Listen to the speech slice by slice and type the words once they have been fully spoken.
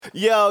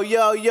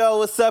Yo,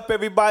 what's up,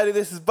 everybody?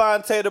 This is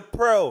Vontae the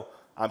Pro.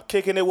 I'm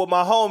kicking it with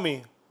my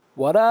homie.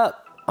 What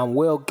up? I'm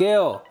Will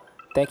Gill.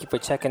 Thank you for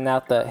checking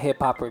out the Hip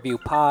Hop Review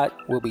Pod.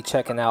 We'll be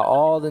checking out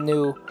all the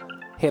new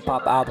hip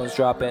hop albums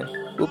dropping.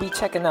 We'll be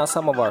checking out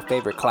some of our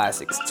favorite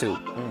classics too.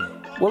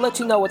 We'll let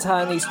you know what's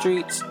hot in these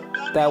streets.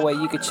 That way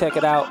you can check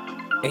it out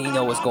and you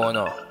know what's going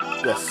on.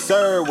 Yes,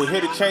 sir. We're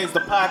here to change the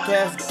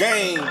podcast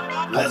game.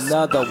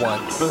 Another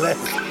one.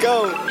 Let's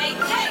go.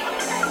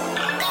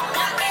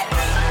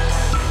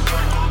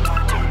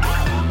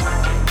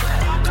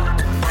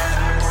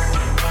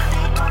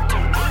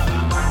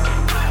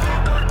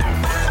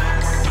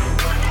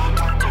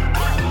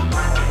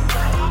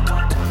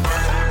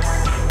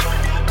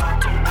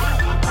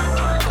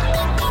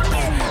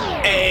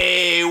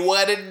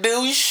 What it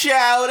do,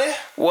 shouty?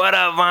 What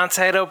up,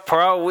 Vontae the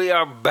Pro? We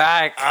are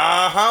back.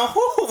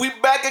 We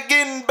back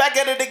again, back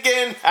at it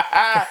again.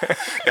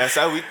 That's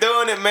how we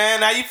doing it,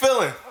 man. How you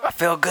feeling? I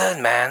feel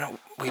good, man.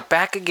 We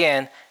back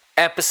again.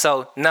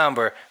 Episode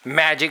number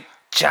Magic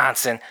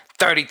Johnson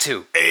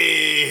 32.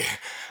 Hey,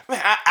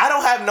 man, I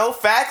don't have no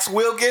facts,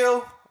 Will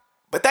Gill.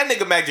 But that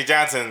nigga Magic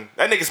Johnson,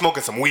 that nigga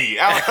smoking some weed.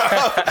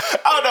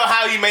 I don't know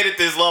how he made it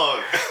this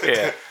long.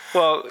 Yeah.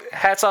 Well,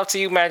 hats off to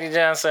you, Magic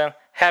Johnson.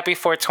 Happy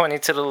 420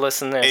 to the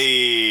listeners.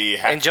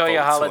 Hey, enjoy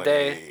your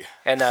holiday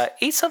and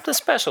eat something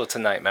special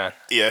tonight, man.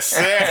 Yes,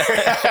 sir.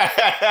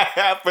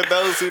 For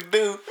those who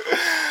do.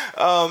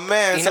 Oh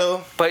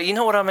man, but you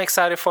know what I'm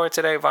excited for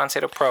today, Vontae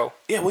the Pro?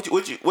 Yeah,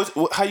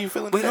 how you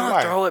feeling? We're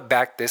gonna throw it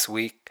back this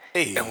week,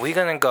 and we're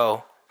gonna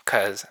go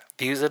because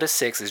Views of the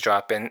Six is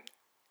dropping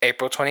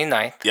April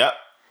 29th. Yep.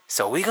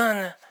 So we're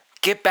gonna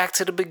get back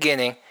to the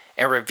beginning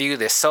and review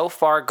this So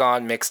Far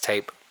Gone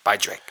mixtape by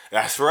Drake.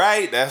 That's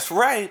right.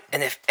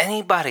 And if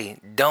anybody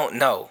don't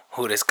know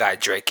who this guy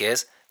Drake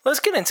is, let's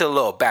get into a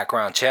little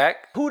background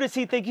check. Who does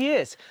he think he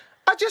is?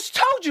 I just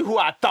told you who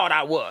I thought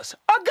I was.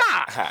 A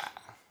god.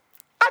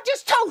 I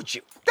just told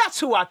you. That's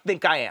who I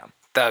think I am.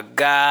 The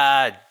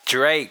god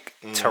Drake,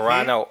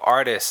 Toronto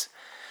artist.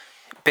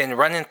 Been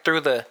running through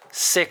the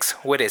six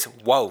with his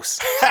woes.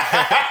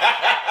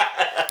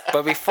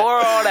 But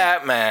before all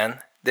that, man,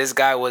 this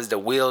guy was the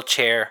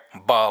wheelchair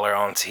baller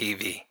on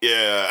TV.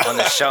 Yeah. On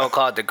the show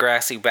called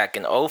Degrassi back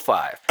in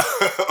 2005.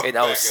 In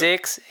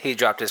 2006, he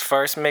dropped his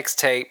first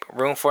mixtape,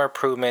 Room for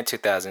Improvement.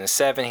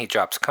 2007, he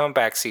drops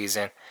Comeback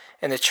Season.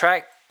 And it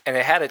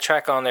had a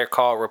track on there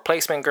called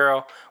Replacement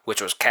Girl,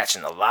 which was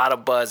catching a lot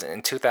of buzz.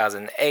 In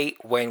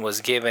 2008, Wayne was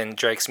given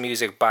Drake's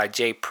music by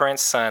Jay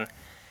Prince's son.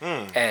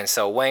 And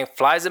so Wayne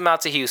flies him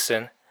out to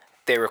Houston.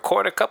 They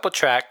record a couple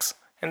tracks,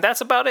 and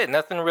that's about it.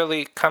 Nothing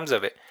really comes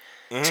of it.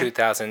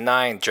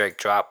 2009, Drake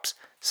drops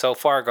So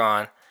Far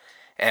Gone,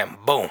 and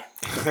boom,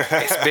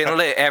 it's been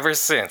lit ever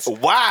since.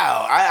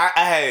 Wow,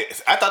 I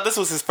thought this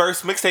was his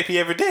first mixtape he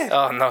ever did.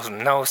 Oh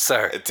no,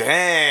 sir.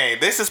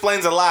 Dang, this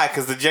explains a lot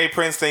because the Jay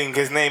Prince thing,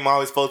 his name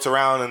always floats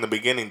around in the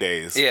beginning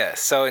days. Yeah,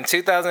 so in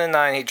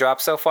 2009, he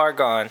dropped So Far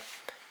Gone,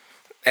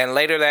 and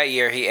later that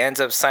year, he ends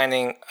up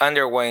signing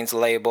under Wayne's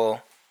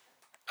label,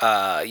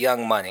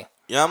 Young Money.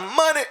 Young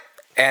Money.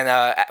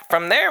 And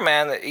from there,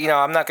 man,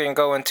 I'm not going to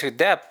go into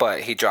depth,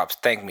 but he drops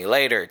Thank Me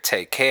Later,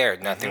 Take Care,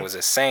 Nothing Was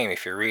the Same,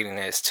 If You're Reading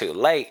This Too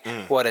Late,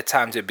 What a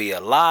Time to Be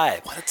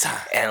Alive. What a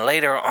time. And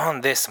later on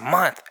this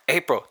month,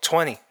 April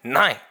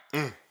 29th,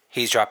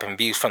 he's dropping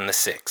Views from the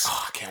Six.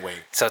 Oh, I can't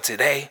wait. So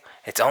today,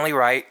 it's only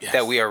right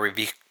that we are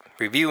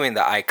reviewing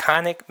the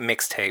iconic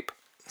mixtape,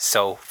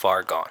 So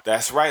Far Gone.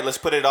 That's right. Let's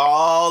put it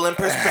all in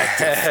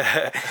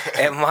perspective.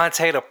 And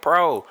Vontae the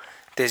Pro,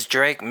 this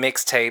Drake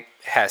mixtape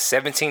has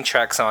 17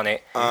 tracks on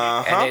it,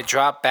 and it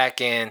dropped back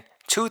in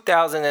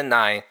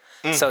 2009.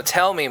 So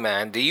tell me,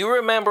 man, do you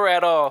remember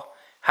at all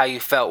how you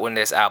felt when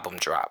this album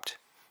dropped?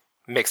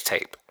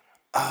 Mixtape.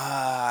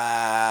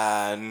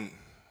 I'm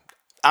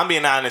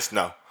being honest,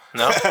 no.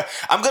 No?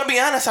 I'm going to be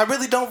honest, I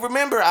really don't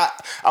remember. I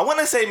want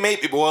to say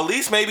maybe, well, at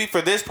least maybe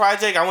for this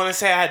project, I want to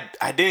say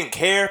I didn't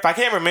care. If I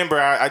can't remember,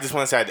 I just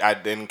want to say I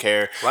didn't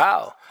care.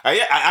 Wow.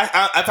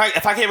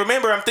 If I can't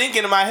remember, I'm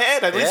thinking in my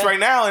head, at least right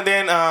now. And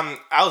then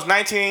I was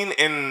 19,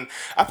 and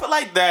I feel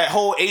like that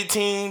whole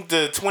 18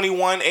 to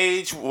 21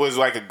 age was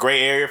like a gray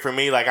area for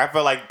me. Like I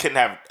felt like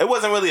it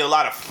wasn't really a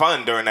lot of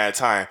fun during that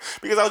time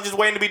because I was just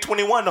waiting to be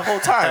 21 the whole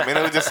time, and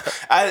it was just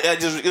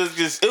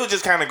it was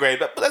just kind of great.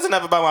 But that's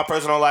enough about my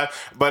personal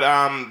life. But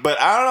I don't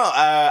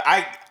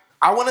know.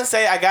 I want to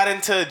say I got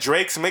into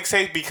Drake's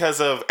mixtape because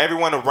of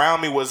everyone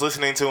around me was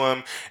listening to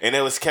him, and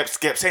it was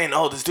kept saying,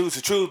 "Oh, this dude's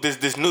the truth.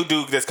 This new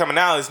dude that's coming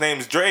out, his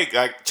name's Drake.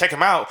 Like, check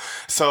him out."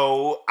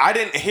 So I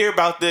didn't hear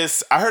about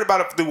this. I heard about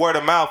it through word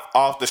of mouth,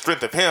 off the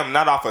strength of him,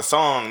 not off a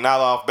song,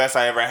 not off Best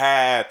I Ever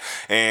Had.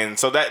 And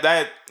so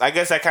that I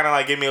guess that kind of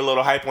like gave me a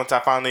little hype once I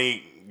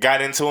finally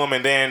got into him.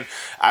 And then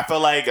I feel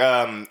like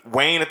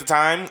Wayne at the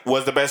time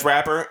was the best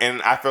rapper,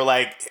 and I feel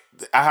like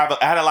he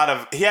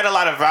had a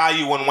lot of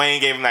value when Wayne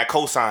gave him that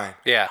cosign.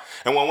 Yeah.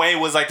 And when Wayne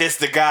was like, "This is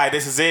the guy,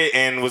 this is it,"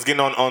 and was getting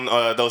on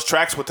those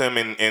tracks with him,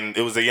 and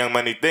it was a Young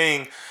Money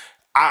thing,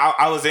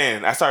 I was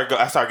in. I started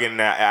getting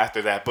that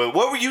after that. But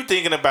what were you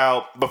thinking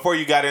about before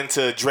you got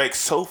into Drake's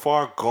So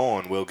Far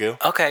Gone, Will Gill?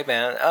 Okay,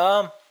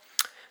 man.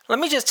 Let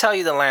me just tell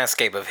you the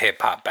landscape of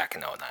hip hop back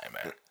in 09,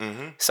 man.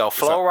 Mm-hmm. So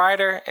Flo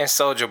Rida and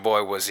Soulja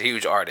Boy was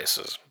huge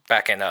artists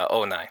back in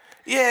 09.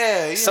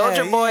 Yeah.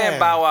 Soulja Boy and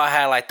Bow Wow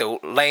had like the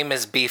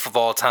lamest beef of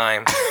all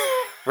time.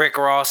 Rick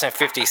Ross and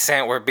 50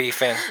 Cent were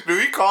beefing. Do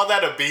we call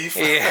that a beef?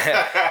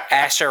 Yeah.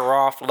 Asher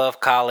Roth, Love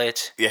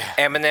College. Yeah.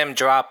 Eminem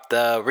dropped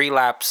the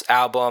Relapse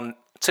album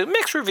to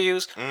mixed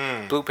reviews.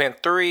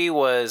 Blueprint 3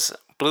 was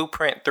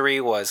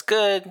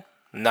good,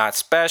 not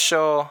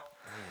special.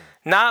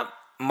 Not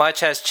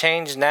much has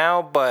changed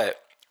now, but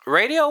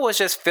radio was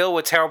just filled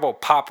with terrible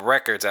pop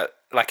records in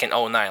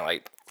 09.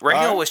 Like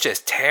radio was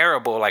just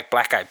terrible. Like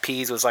Black Eyed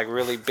Peas was like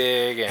really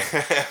big, and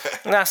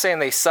I'm not saying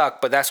they suck,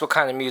 but that's what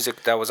kind of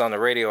music that was on the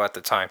radio at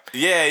the time.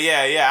 Yeah.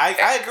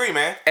 I agree,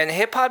 man. And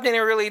hip hop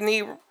didn't really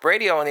need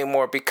radio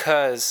anymore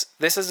because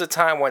this is the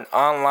time when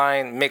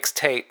online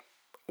mixtape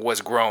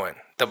was growing.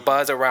 The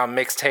buzz around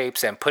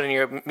mixtapes and putting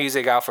your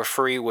music out for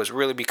free was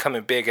really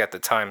becoming big at the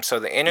time. So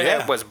the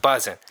internet was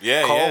buzzing.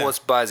 Cole was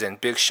buzzing.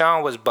 Big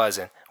Sean was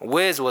buzzing.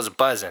 Wiz was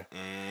buzzing.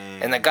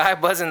 And the guy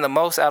buzzing the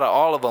most out of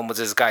all of them was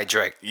this guy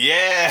Drake.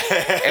 Yeah.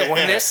 And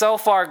when this So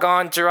Far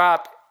Gone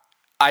dropped,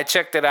 I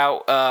checked it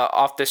out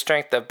off the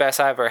strength of Best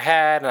I Ever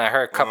Had, and I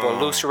heard a couple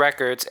of loose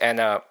records. And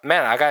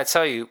man, I gotta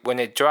tell you, when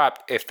it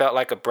dropped, it felt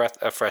like a breath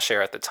of fresh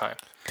air at the time.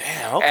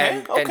 Damn.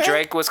 Okay. And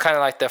Drake was kind of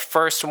like the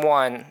first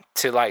one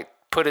to like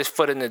put his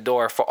foot in the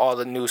door for all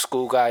the new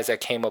school guys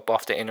that came up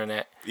off the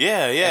internet.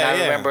 Yeah. And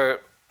I remember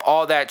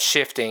all that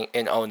shifting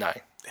in 09.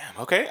 Damn.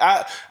 Okay.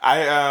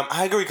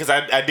 I agree because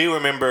I do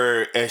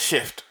remember a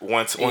shift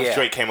once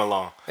Drake came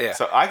along. Yeah.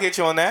 So I get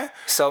you on that.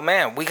 So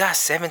man, we got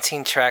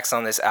 17 tracks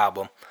on this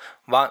album.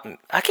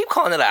 I keep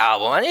calling it an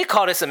album. I need to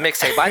call this a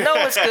mixtape. I know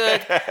it's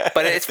good,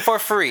 but it's for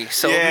free.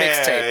 So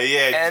mixtape.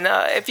 Yeah. And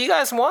if you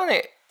guys want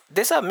it,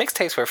 there's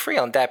mixtapes for free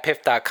on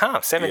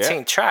datpiff.com.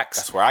 17 tracks.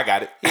 That's where I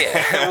got it.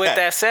 Yeah. With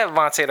that said,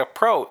 Vontae the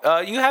Pro,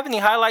 you have any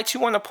highlights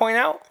you want to point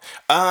out?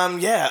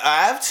 Yeah.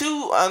 I have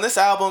two on this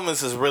album.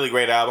 This is a really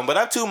great album, but I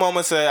have two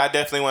moments that I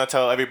definitely want to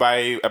tell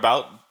everybody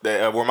about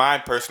that were my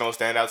personal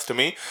standouts to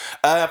me.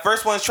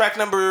 First one is track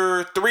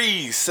number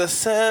 3,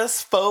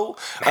 Successful.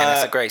 Man,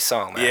 that's a great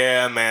song, man.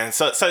 Yeah, man.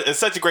 So it's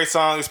such a great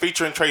song. It's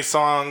featuring Trey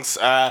Songz.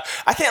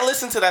 I can't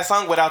listen to that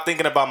song without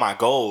thinking about my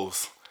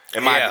goals.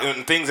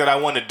 And things that I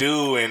want to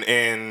do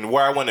and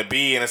where I want to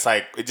be. And it's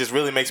like, it just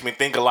really makes me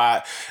think a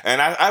lot.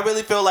 And I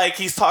really feel like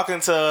he's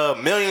talking to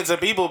millions of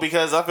people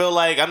because I feel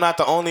like I'm not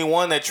the only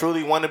one that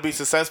truly want to be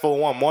successful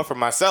and want more for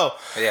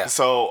myself. Yeah.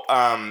 So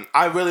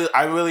I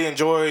really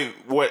enjoy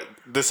what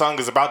the song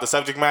is about, the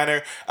subject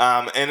matter.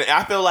 And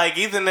I feel like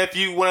even if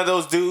you one of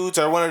those dudes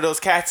or one of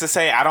those cats that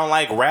say, I don't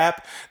like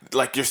rap,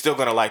 like you're still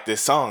gonna like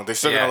this song. You're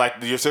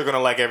still gonna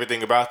like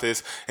everything about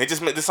this.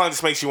 This song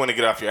just makes you want to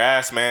get off your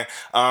ass, man.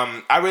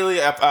 I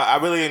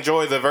really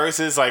enjoy the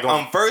verses. Like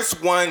on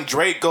verse 1,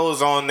 Drake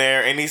goes on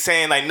there and he's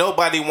saying like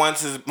nobody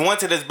wants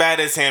it as bad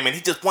as him, and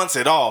he just wants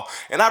it all.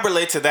 And I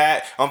relate to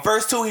that. On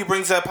verse 2, he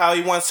brings up how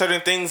he wants certain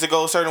things to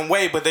go a certain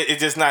way, but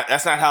that's not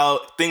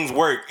how things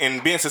work.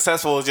 And being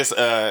successful is just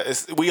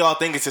we all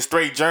think it's a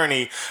straight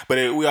journey,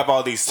 but we have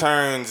all these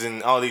turns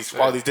and all these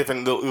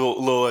different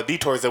little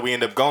detours that we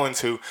end up going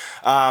to.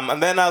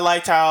 And then I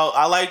liked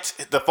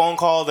the phone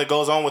call that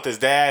goes on with his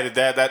dad.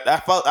 That I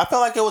felt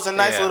like it was a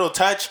nice little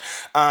touch,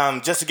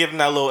 just to give him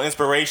that little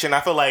inspiration.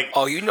 I feel like,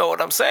 oh, you know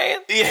what I'm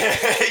saying? Yeah.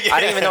 I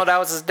didn't even know that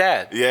was his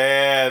dad.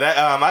 Yeah, that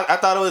I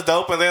thought it was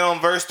dope. And then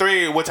on verse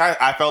 3, which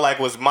I felt like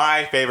was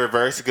my favorite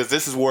verse, because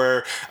this is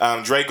where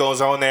Drake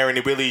goes on there and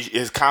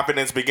his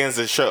confidence begins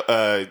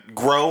to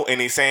grow,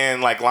 and he's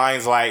saying like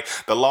lines like,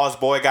 the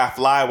lost boy got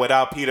fly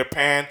without Peter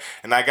Pan,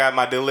 and I got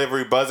my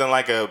delivery buzzing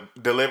like a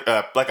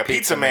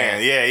pizza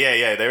man.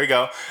 Yeah. There we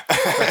go.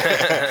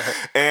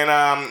 And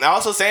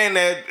also saying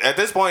that at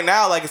this point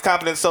now, like his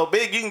confidence is so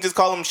big, you can just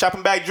call him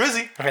Shopping Bag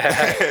Drizzy.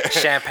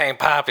 Champagne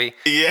Poppy.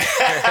 Yeah.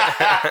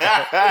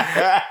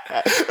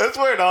 That's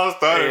where it all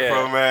started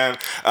from, man.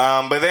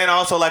 But then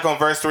also like on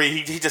verse 3,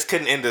 he just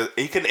couldn't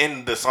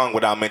end the song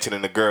without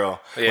mentioning the girl.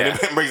 Yeah. When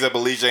it brings up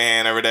Alicia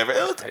Hand or whatever.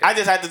 I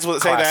just had to say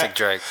that. Classic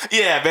Drake.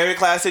 Yeah, very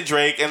classic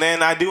Drake. And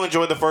then I do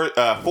enjoy the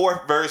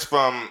fourth verse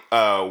from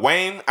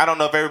Wayne. I don't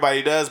know if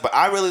everybody does, but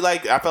I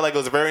felt like it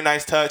was a very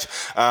nice touch.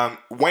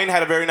 Wayne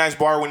had a very nice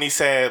bar when he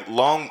said,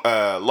 long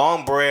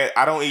bread,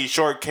 I don't eat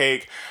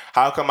shortcake.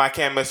 How come I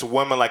can't miss a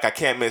woman like I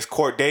can't miss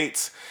court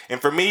dates?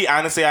 And for me,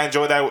 honestly, I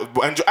enjoyed that.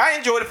 I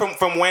enjoyed it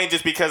from Wayne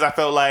just because I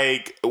felt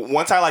like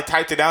once I like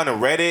typed it down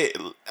and read it,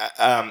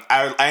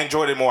 I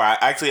enjoyed it more. I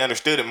actually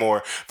understood it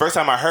more. First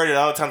time I heard it,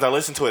 all the times I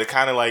listened to it, it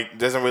kind of like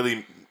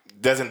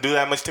doesn't do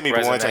that much to me.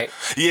 But once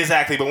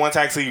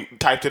I actually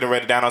typed it and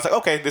read it down, I was like,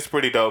 okay, this is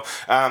pretty dope.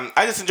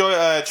 I just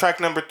enjoy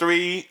track number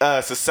 3,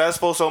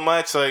 Successful, so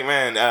much. Like,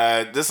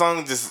 man, this song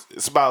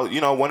it's about,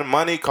 winning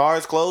money,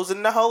 cars, clothes,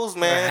 and the hoes,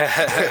 man.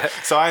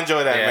 So I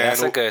enjoy that, man.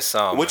 That's a good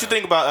song. What you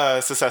think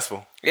about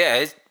Successful?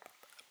 Yeah,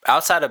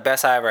 outside of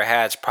Best I Ever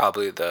Had, it's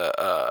probably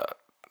the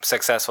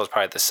Successful is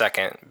probably the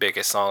second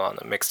biggest song on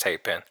the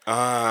mixtape.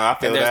 I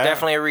feel and there's that.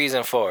 definitely a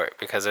reason for it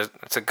because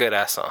it's a good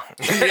ass song.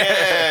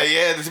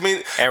 yeah.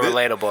 And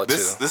relatable too.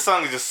 This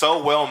song is just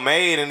so well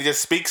made, and it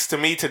just speaks to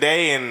me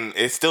today, and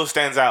it still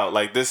stands out.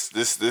 Like this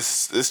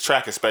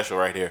track is special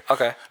right here.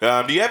 Okay.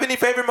 Do you have any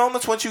favorite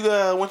moments once you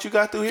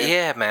got through here?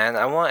 Yeah, man.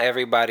 I want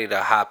everybody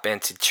to hop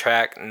into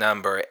track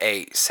number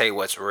 8. Say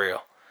What's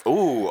Real.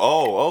 Ooh,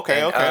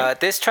 okay.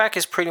 This track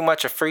is pretty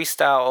much a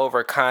freestyle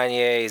over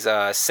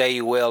Kanye's Say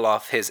You Will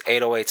off his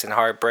 808s and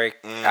Heartbreak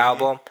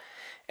album.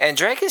 And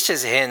Drake is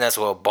just hitting us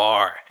with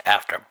bar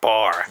after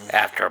bar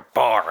after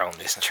bar on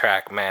this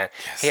track, man.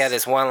 Yes. He had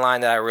this one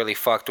line that I really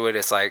fucked with.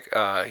 It's like,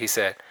 he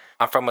said,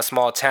 I'm from a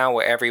small town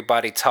where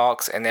everybody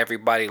talks and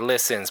everybody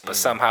listens, but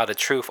somehow the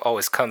truth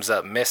always comes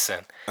up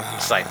missing.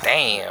 It's like,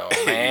 damn,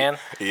 man.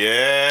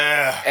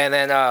 Yeah. And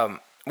then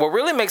what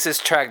really makes this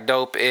track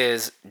dope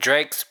is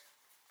Drake's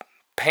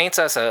paints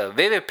us a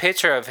vivid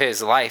picture of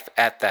his life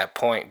at that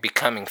point,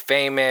 becoming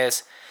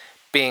famous,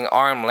 being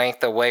arm's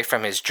length away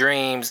from his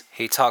dreams.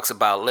 He talks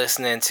about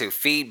listening to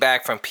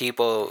feedback from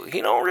people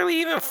he don't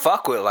really even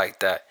fuck with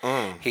like that.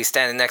 He's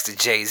standing next to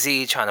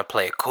Jay-Z trying to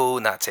play it cool,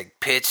 not take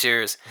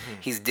pictures.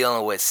 He's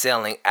dealing with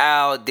selling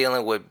out,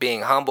 dealing with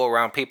being humble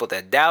around people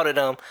that doubted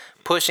him,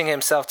 pushing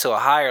himself to a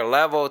higher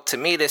level. To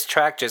me, this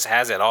track just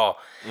has it all.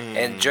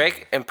 And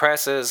Drake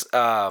impresses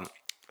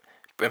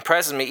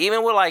me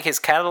even with like his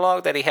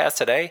catalog that he has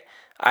today.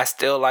 I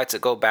still like to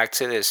go back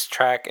to this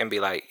track and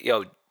be like,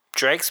 yo,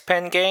 Drake's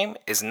pen game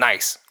is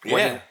nice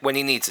when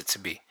he needs it to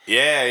be.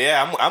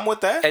 Yeah, I'm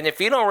with that. And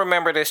if you don't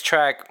remember this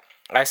track,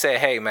 I say,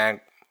 hey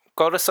man,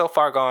 go to So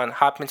Far Gone,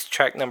 hop into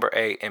track number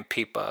 8 and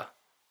peep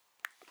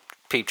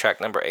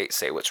track number 8,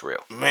 Say What's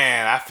Real.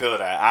 Man, I feel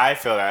that.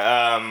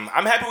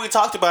 I'm happy we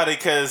talked about it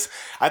because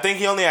I think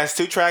he only has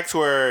 2 tracks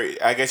where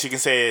I guess you can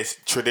say it's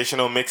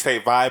traditional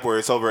mixtape vibe where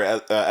it's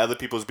over other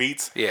people's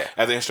beats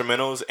as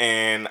instrumentals,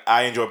 and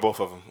I enjoy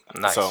both of them.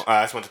 Nice. So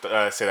I just wanted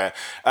to say that.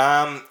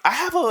 I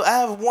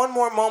have one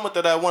more moment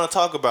that I want to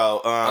talk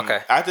about.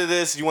 Okay. After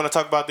this, you want to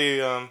talk about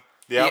the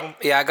album?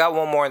 Yeah, I got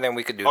one more and then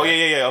we could do that.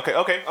 Yeah.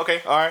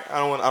 Okay. All right. I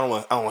don't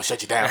want to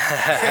shut you down.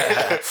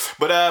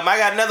 But I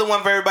got another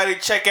one for everybody to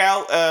check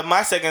out.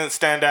 My second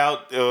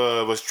standout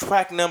was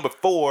track number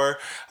 4.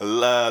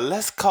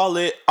 Let's call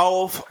it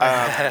off.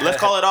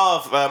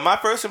 My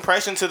first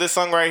impression to this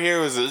song right here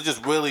was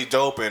just really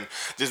dope and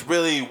just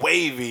really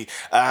wavy.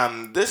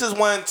 This is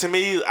one to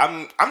me.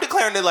 I'm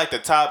declaring it like the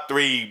top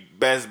 3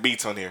 best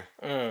beats on here.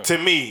 To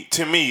me,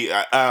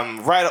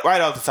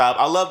 right off the top,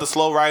 I love the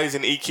slow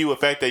rising EQ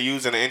effect they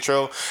use in the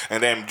intro,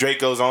 and then Drake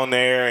goes on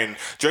there, and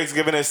Drake's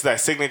giving us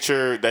that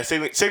signature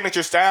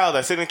style,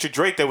 that signature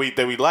Drake that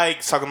we like.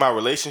 He's talking about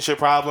relationship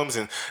problems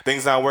and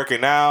things not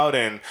working out,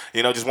 and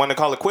just wanting to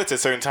call it quits at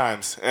certain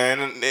times.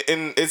 And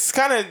it's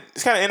kind of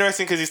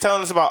interesting because he's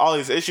telling us about all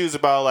these issues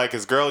about like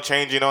his girl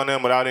changing on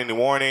him without any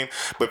warning.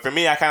 But for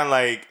me, I kind of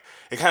like.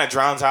 It kind of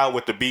drowns out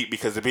with the beat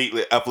because the beat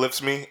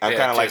uplifts me. I'm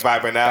kind of like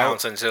vibing out.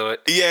 Bouncing to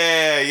it.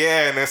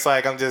 Yeah, and it's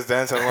like I'm just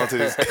dancing along to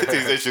these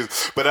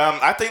issues. But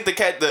I think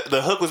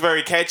the hook was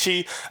very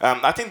catchy.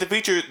 I think the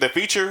feature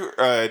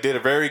did a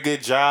very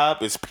good job.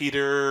 It's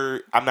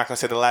Peter. I'm not gonna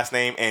say the last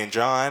name, and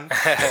John.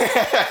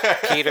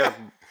 Peter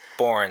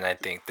Bourne, I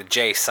think. The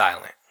J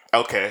silent.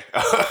 Okay.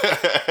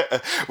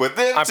 With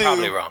them I'm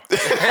probably wrong.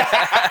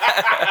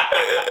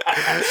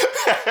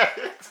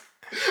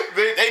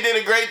 They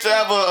did a great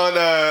job on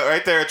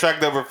right there at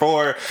track number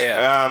 4.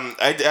 Yeah.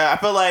 I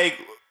feel like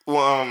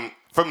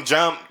from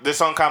jump, this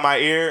song caught my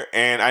ear,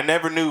 and I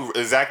never knew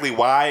exactly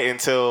why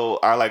until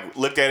I like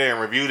looked at it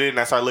and reviewed it, and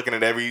I started looking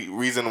at every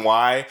reason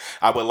why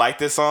I would like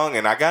this song,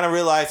 and I gotta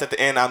realize at the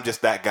end I'm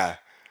just that guy.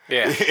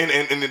 Yeah,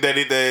 and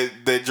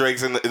that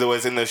Drake's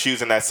was in the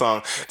shoes in that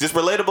song. Just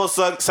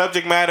relatable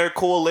subject matter,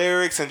 cool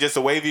lyrics, and just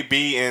a wavy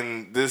beat.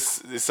 And this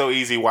is so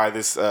easy why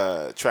this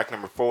track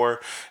number 4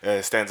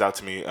 stands out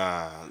to me.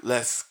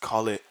 Let's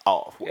call it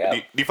off. Yeah.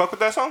 Do you fuck with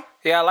that song?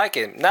 Yeah, I like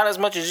it. Not as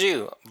much as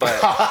you,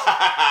 but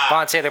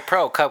Vontae the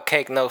Pro,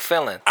 cupcake, no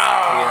filling.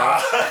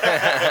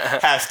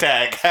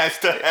 Hashtag.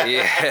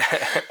 Yeah.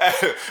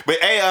 But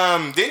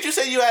hey, didn't you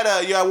say you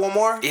had one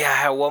more? Yeah, I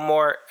had one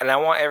more, and I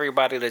want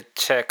everybody to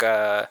check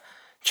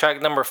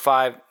track number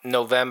 5,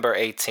 November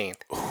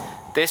 18th.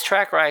 This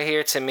track right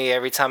here, to me,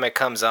 every time it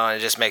comes on, it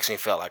just makes me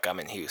feel like I'm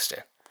in Houston.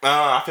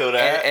 I feel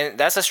that. And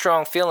that's a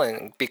strong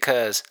feeling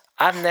because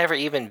I've never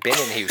even been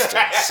in Houston.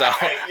 So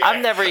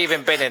I've never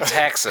even been in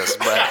Texas,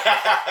 but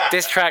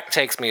this track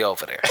takes me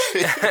over there.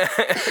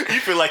 You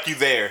feel like you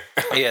there.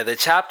 Yeah, the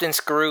chopped and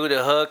screwed,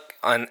 the hook,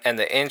 and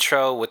the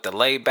intro with the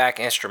laid-back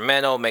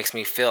instrumental makes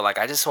me feel like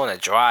I just want to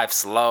drive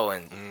slow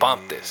and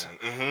bump this.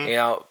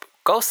 Mm-hmm.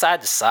 Go side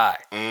to side.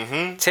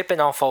 Mm-hmm. Tipping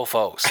on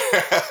fofos.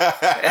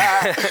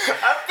 I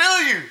feel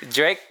you.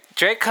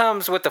 Drake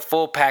comes with the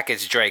full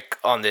package Drake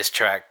on this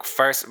track.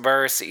 First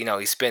verse,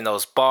 he spin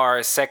those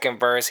bars.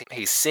 Second verse,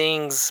 he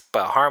sings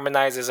but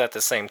harmonizes at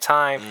the same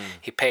time.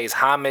 He pays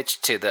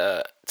homage to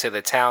the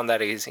town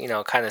that he's,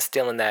 kind of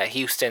stealing that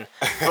Houston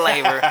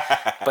flavor.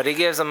 But he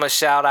gives them a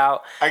shout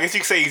out. I guess you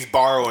could say he's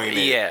borrowing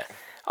it. Yeah.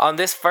 On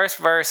this first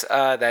verse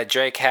that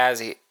Drake has,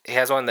 he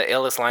has one of the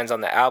illest lines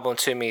on the album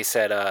to me. He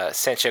said,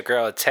 sent your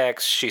girl a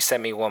text. She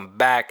sent me one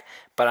back,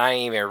 but I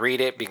didn't even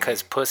read it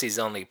because pussy's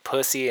only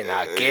pussy, and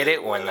I get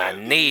it when I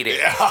need it.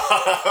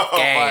 Oh,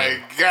 my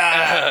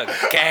God.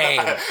 Game.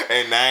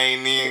 And I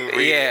ain't even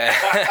read Yeah.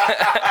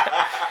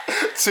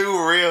 it.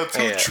 Too real,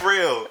 too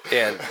trill.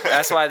 Yeah,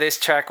 that's why this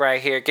track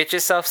right here, get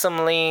yourself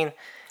some lean,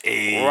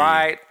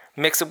 right,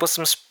 mix it with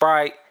some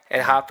Sprite,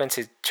 and hop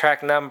into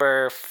track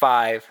number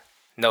 5,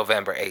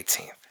 November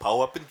 18th.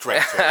 Pull up and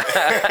drink.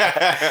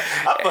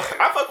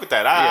 I fuck with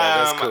that.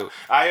 That's cool.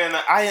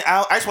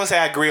 I just want to say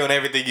I agree on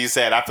everything you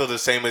said. I feel the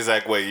same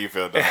exact way you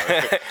feel, dog.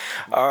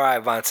 All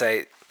right,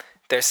 Vontae.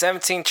 There's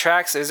 17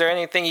 tracks. Is there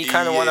anything you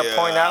kind of want to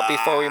point out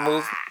before we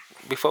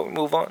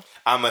move on?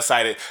 I'm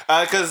excited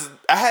because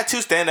I had 2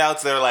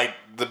 standouts that are like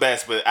the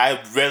best, but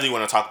I really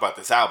want to talk about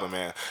this album,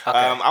 man. Okay.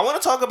 I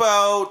want to talk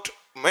about.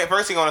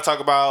 First thing I want to talk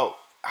about.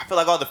 I feel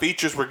like all the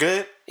features were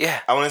good.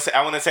 Yeah. I want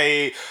to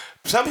say.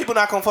 Some people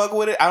not gonna fuck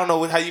with it. I don't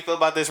know how you feel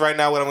about this right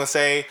now. What I'm gonna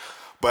say,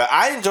 but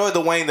I enjoyed the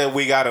Wayne that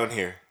we got on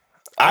here.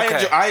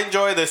 Okay. I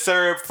enjoy the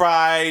syrup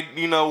fried,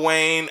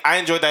 Wayne. I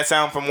enjoyed that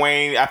sound from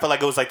Wayne. I feel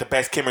like it was like the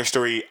best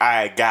chemistry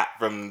I got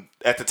from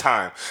at the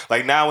time.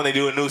 Like now when they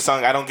do a new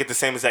song, I don't get the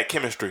same exact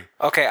chemistry.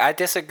 Okay, I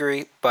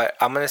disagree, but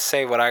I'm gonna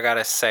say what I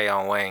gotta say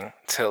on Wayne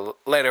till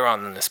later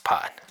on in this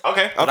pod.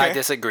 Okay. But I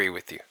disagree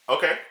with you.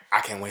 Okay. I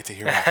can't wait to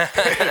hear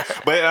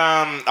that. But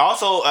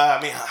also,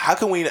 how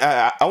can we?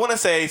 I want to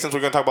say, since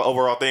we're gonna talk about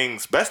overall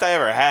things, best I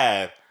ever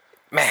had.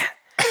 Man,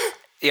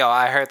 yo,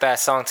 I heard that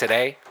song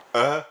today.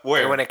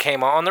 Where? When it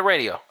came on the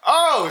radio.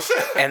 Oh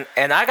shit!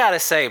 And I gotta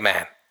say,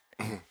 man,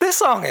 this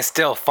song is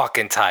still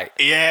fucking tight.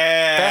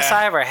 Yeah. Best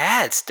I ever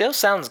had. Still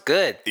sounds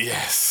good.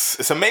 Yes,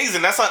 it's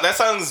amazing. That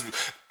sounds.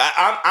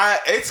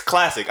 It's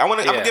classic.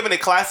 I'm giving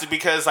it classic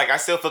because like I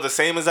still feel the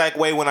same exact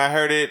way when I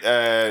heard it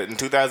in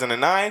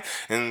 2009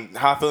 and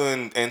how I feel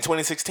in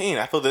 2016.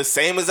 I feel the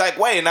same exact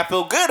way and I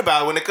feel good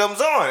about it when it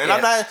comes on. And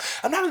I'm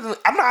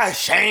not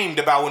ashamed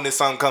about when this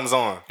song comes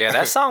on. Yeah,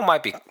 that song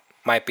might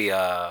be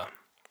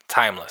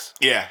timeless.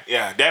 Yeah,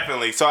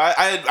 definitely. So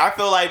I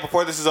feel like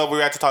before this is over,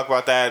 we have to talk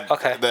about that.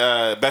 Okay.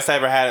 The best I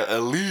ever had.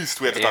 At least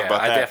we have to talk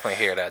about that. I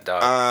definitely hear that,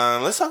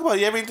 dog. Let's talk about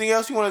everything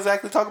else you want to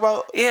exactly talk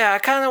about. Yeah, I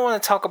kind of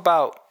want to talk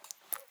about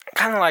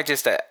kind of like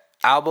just the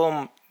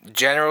album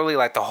generally,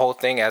 like the whole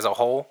thing as a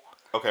whole.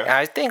 Okay. And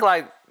I think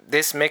like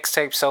this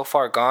mixtape So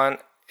Far Gone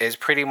is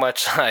pretty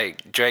much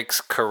like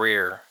Drake's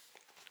career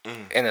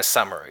in a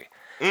summary.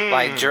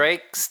 Like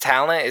Drake's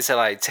talent is to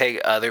like take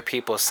other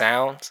people's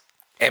sounds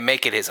and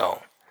make it his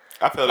own.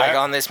 I feel like that.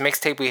 on this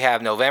mixtape we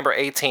have November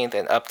 18th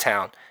and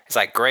Uptown. It's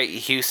like great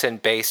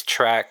Houston-based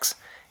tracks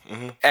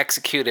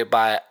executed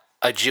by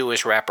a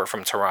Jewish rapper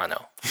from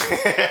Toronto.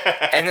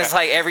 And it's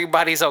like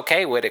everybody's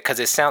okay with it because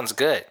it sounds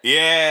good.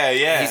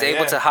 Yeah. He's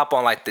able to hop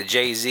on like the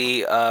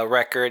Jay-Z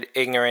record,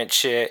 Ignorant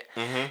Shit.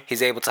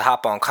 He's able to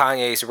hop on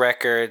Kanye's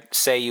record,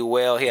 Say You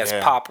Will. He has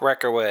pop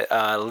record with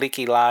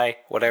Leaky Lie,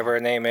 whatever her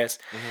name is.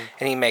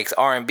 And he makes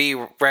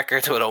R&B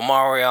records with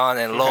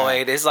Omarion and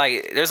Lloyd. It's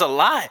like, there's a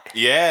lot.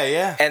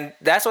 Yeah. And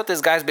that's what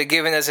this guy's been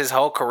giving us his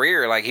whole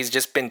career. Like he's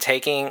just been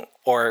taking,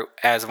 or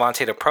as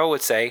Vontae the Pro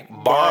would say,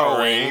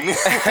 borrowing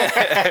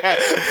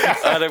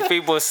other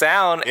people's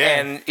sound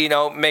and,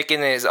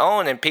 making it his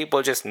own, and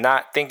people just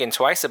not thinking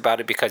twice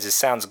about it because it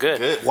sounds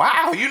good.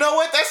 Wow, you know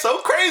what? That's so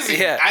crazy.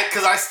 Yeah.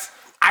 Because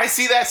I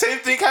see that same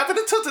thing happen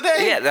until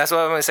today. Yeah, that's what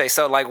I'm going to say.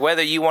 So, like,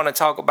 whether you want to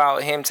talk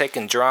about him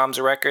taking Drum's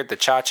record, the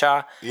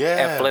Cha-Cha,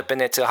 and flipping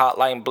it to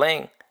Hotline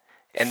Bling,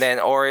 and then,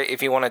 or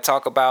if you want to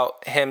talk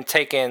about him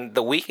taking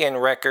the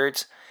Weeknd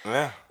records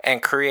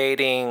and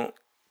creating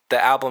the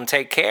album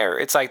Take Care,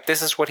 it's like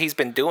this is what he's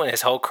been doing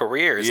his whole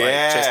career. It's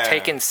like just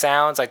taking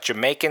sounds, like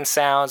Jamaican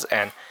sounds,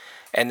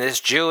 and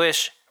this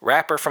Jewish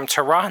rapper from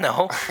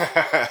Toronto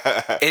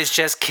is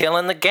just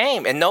killing the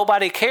game, and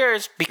nobody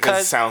cares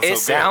because it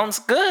sounds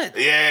good.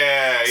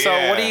 Yeah. So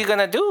what are you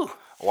gonna do?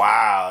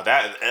 Wow,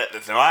 that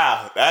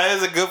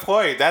is a good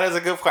point.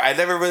 I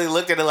never really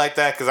looked at it like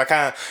that because I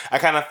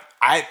kind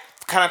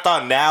of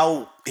thought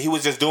now he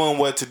was just doing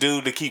what to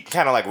do to keep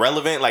kind of like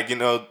relevant, like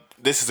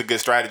this is a good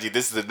strategy.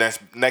 This is the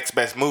next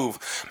best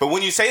move. But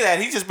when you say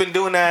that, he's just been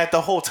doing that the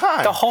whole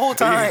time.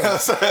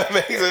 So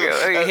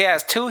he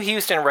has 2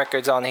 Houston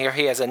records on here.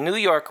 He has a New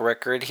York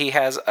record. He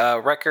has a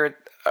record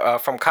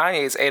from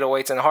Kanye's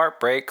 808s and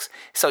Heartbreaks.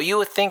 So you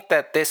would think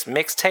that this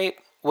mixtape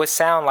would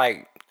sound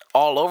like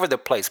all over the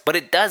place, but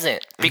it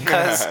doesn't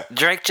because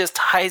Drake just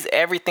ties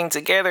everything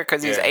together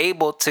because he's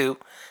able to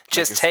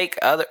just take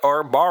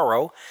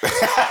borrow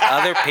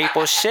other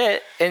people's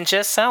shit and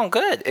just sound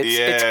good.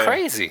 It's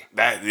crazy.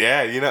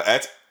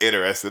 That's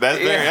Interesting. That's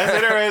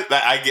interesting.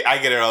 I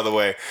get it all the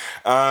way.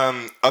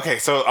 Okay,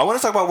 so I want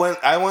to talk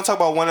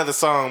about one other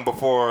song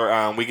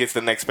before we get to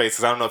the next space,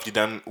 because I don't know if you're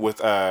done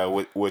with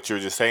what you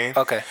were just saying.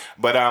 Okay.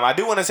 But I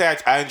do want to say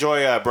I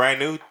enjoy Brand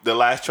New, the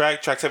last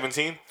track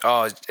 17.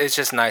 Oh, it's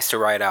just nice to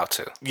ride out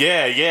to.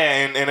 Yeah,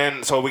 and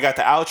then so we got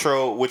the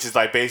outro, which is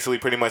like basically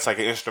pretty much like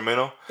an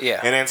instrumental. Yeah.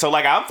 And then so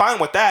like I'm fine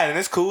with that, and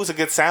it's cool. It's a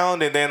good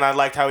sound, and then I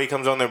liked how he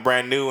comes on there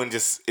Brand New, and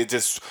like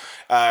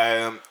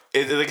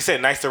I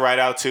said, nice to ride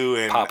out to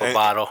and pop a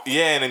bottle.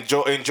 Yeah, and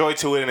enjoy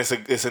to it, and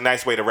it's a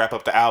nice way to wrap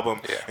up the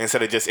album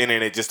instead of just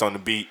ending it just on the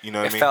beat. You know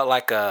what I mean? It felt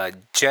like a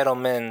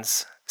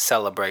gentleman's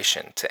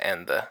celebration to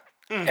end the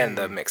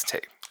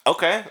mixtape.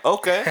 Okay.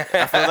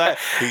 I feel like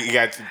you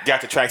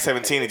got the track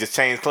 17 and just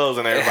changed clothes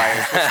on everybody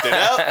and switched it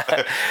up.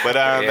 But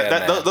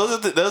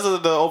those are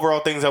the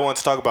overall things I want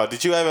to talk about.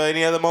 Did you have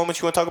any other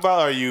moments you want to talk about?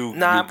 Or are you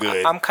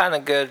good? I'm kind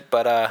of good,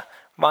 but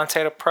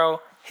Vontae the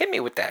Pro, hit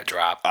me with that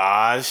drop.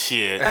 Ah,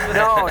 shit.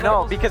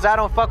 No, because I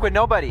don't fuck with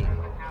nobody.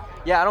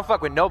 Yeah, I don't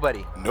fuck with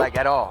nobody. Nope. Like,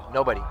 at all.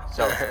 Nobody.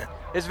 So,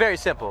 it's very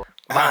simple.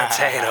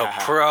 Vontae the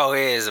Pro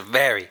is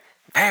very,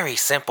 very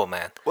simple,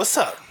 man. What's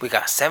up? We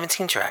got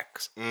 17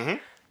 tracks. Mm-hmm.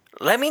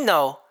 Let me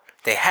know.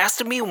 There has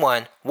to be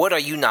one. What are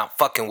you not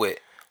fucking with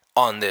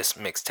on this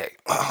mixtape?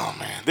 Oh,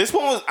 man. This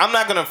one was, I'm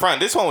not going to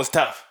front. This one was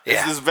tough.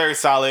 Yeah. This is very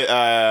solid.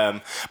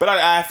 But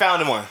I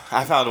found one.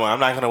 I'm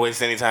not going to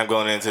waste any time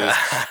going into this.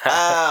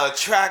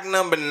 Track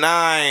number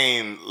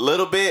 9,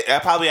 Little Bit.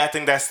 I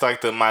think that's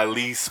like my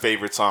least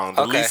favorite song.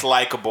 The least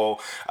likable.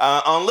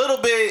 On Little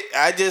Bit,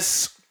 I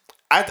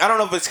don't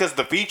know if it's because of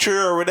the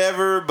feature or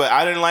whatever, but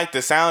I didn't like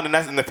the sound,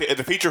 and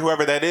the feature,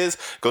 whoever that is,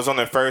 goes on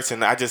there first,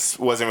 and I just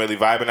wasn't really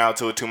vibing out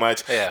to it too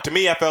much. Yeah. To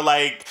me, I felt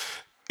like,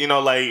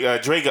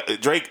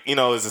 Drake,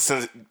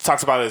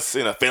 talks about his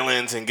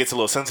feelings and gets a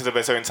little sensitive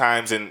at certain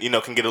times, and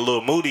can get a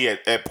little moody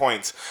at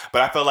points.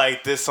 But I felt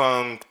like this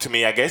song, to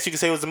me, I guess you could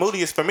say, was the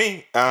moodiest for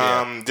me.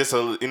 The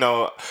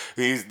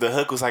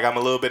hook was like, I'm a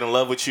little bit in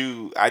love with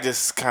you. I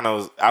just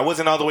I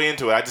wasn't all the way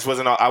into it.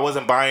 I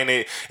wasn't buying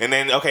it. And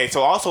then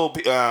so also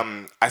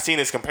I seen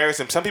this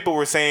comparison. Some people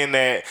were saying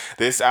that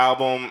this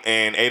album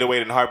and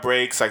 808 and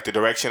Heartbreaks, like the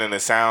direction and the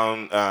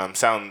sound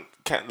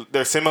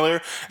they're similar,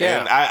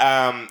 and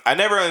I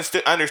never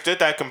understood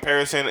that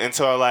comparison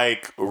until I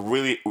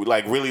really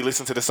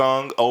listened to the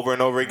song over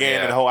and over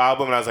again and the whole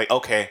album, and I was like,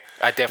 okay,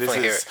 I definitely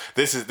hear it.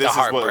 This is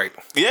Heartbreak.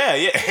 Yeah,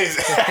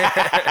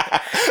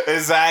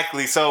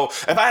 exactly. So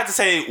if I had to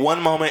say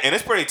one moment, and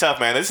it's pretty tough,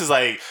 man. This is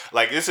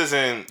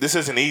this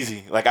isn't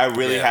easy. Like I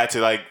really had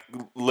to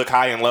look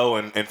high and low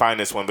and find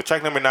this one. But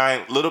track number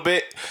 9, Little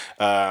Bit,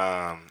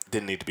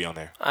 didn't need to be on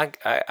there.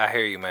 I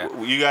hear you,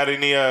 man. You got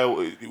any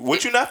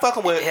what you not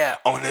fucking with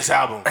on this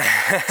album?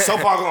 So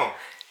far gone.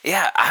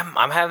 Yeah,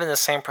 I'm having the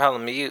same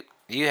problem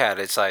you had.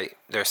 It's like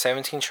there are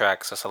 17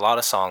 tracks. That's a lot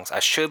of songs. I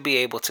should be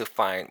able to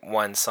find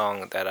one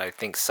song that I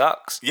think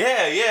sucks.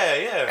 Yeah.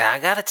 And I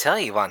gotta tell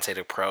you, Vontae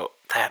the Pro,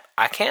 that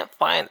I can't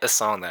find a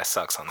song that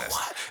sucks on this.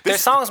 What?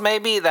 There's songs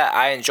maybe that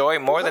I enjoy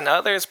more than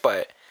others,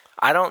 but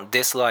I don't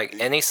dislike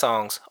any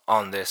songs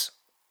on this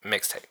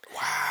mixtape.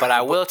 Wow. But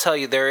I will tell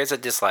you, there is a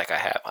dislike I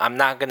have. I'm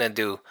not gonna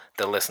do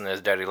the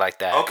listeners dirty like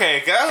that.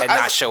 Okay,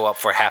 not show up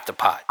for half the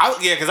pot.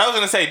 Because I was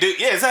gonna say, dude,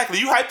 yeah, exactly.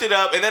 You hyped it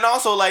up, and then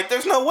also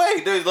there's no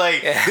way. There's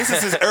this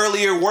is his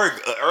earlier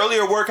work.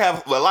 Earlier work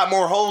have a lot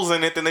more holes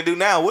in it than they do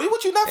now.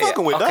 What you not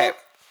fucking with, dog?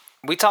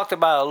 We talked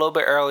about it a little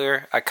bit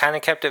earlier. I kind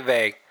of kept it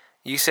vague.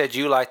 You said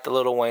you liked the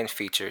Lil Wayne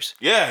features.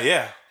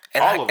 Yeah.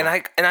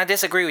 And I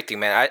disagree with you,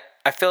 man.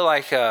 I feel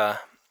like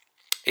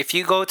if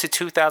you go to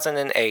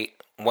 2008.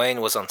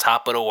 Wayne was on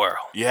top of the world.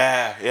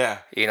 Yeah.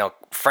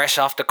 Fresh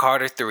off the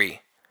Carter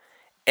 3.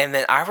 And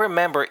then I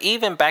remember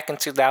even back in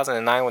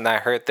 2009 when I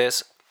heard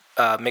this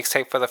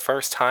mixtape for the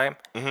first time,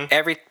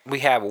 we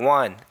have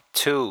 1,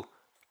 2,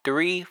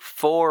 3,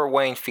 4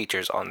 Wayne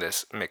features on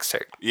this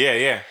mixtape.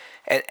 Yeah.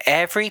 And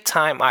every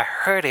time I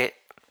heard it,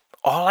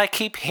 all I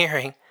keep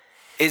hearing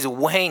is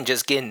Wayne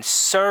just getting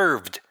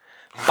served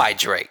by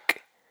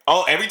Drake.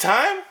 Oh, every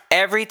time?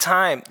 Every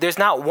time. There's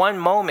not one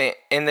moment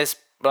in this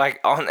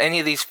on any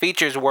of these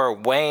features where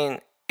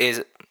Wayne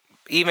is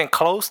even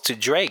close to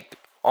Drake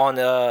on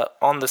the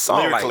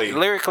song.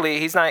 Lyrically,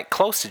 he's not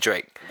close to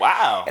Drake.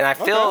 Wow. And I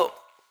feel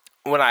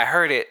when I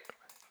heard it,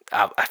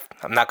 I'm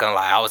not gonna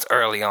lie, I was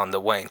early on the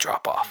Wayne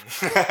drop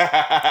off.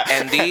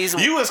 And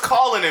you was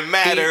calling him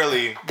mad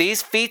early.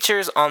 These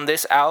features on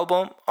this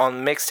album,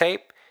 on mixtape,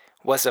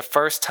 was the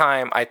first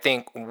time I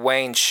think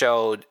Wayne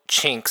showed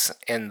chinks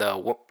in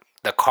the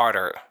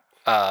Carter.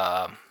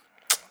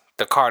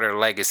 The Carter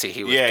legacy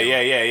he was doing.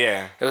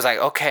 Yeah. It was like,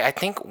 okay, I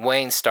think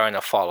Wayne's starting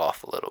to fall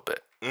off a little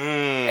bit.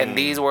 And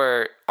these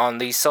were, on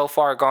these So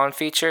Far Gone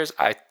features,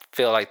 I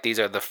feel like these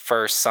are the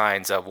first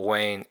signs of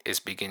Wayne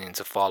is beginning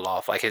to fall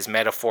off. Like his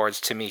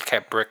metaphors to me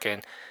kept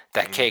bricking.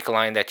 That cake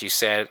line that you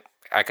said,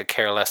 I could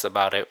care less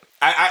about it.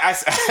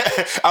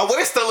 I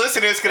wish the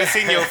listeners could have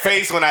seen your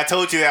face when I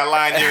told you that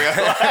line.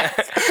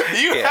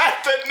 You had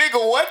the nigga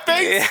what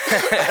face?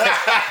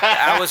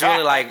 I was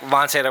really like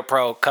Vontae the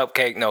Pro,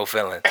 cupcake, no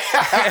feeling.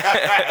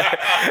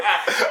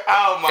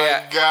 Oh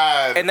my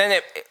God. And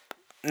then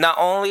not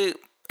only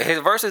his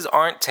verses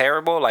aren't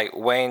terrible, like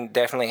Wayne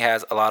definitely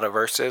has a lot of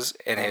verses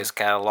in his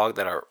catalog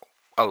that are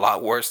a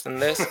lot worse than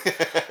this,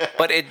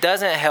 but it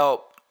doesn't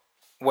help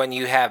when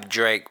you have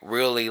Drake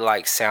really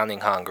like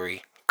sounding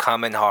hungry,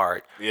 coming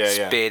hard,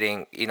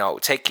 spitting,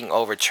 taking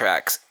over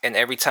tracks. And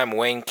every time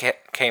Wayne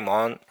came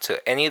on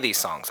to any of these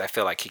songs, I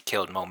feel like he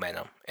killed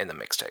momentum in the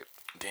mixtape.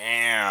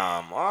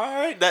 Damn. All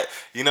right.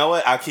 You know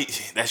what?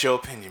 That's your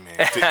opinion, man.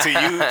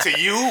 To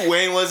you,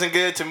 Wayne wasn't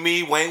good. To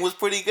me, Wayne was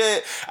pretty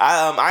good.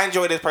 I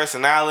enjoyed his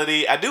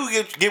personality. I do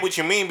get what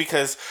you mean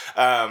because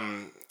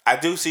I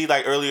do see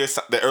like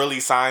the early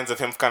signs of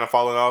him kind of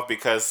falling off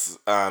because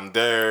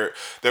there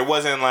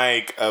wasn't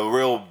like a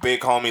real big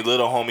homie,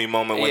 little homie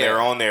moment when they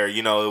were on there.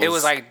 It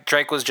was like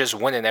Drake was just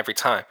winning every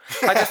time.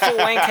 Like before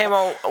Wayne came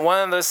on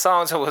one of the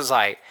songs, it was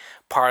like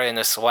part in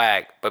the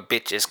swag, but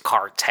bitch is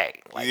Cartier.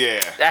 Like,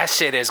 that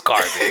shit is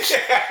garbage.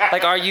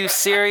 Like, are you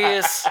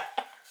serious?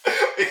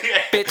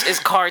 Bitch is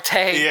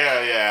Cartier.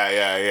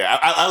 Yeah.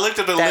 I looked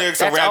at the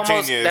lyrics of Rap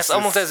Genius. That's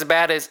almost as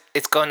bad as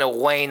it's gonna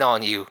wane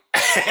on you.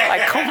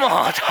 Like, come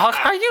on, dog.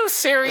 Are you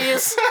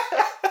serious?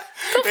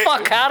 Get the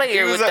fuck out of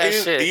here with that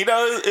shit. It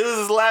was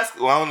his last.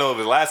 Well, I don't know if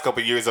his last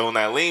couple of years on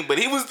that lean, but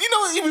he was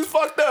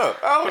fucked up.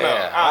 I don't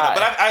know.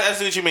 But I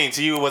see what you mean.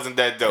 To you, it wasn't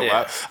that dope.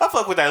 I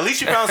fuck with that. At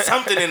least you found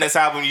something in this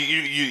album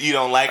you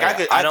don't like.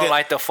 I don't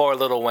like the 4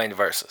 Lil Wayne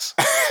verses.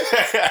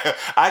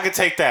 I could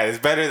take that. It's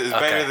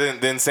better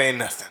than saying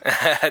nothing.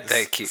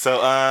 Thank you. So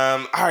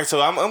all right.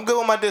 So I'm good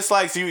with my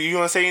dislikes. You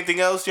want to say anything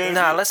else, James?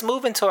 Nah, let's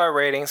move into our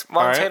ratings.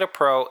 Vontae the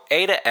Pro,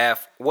 A to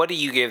F. What do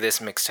you give this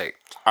mixtape?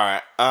 All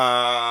right.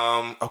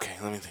 Okay,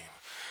 let me think.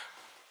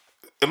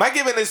 Am I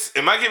giving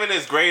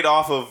this grade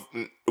off of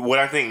what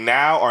I think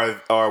now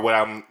or what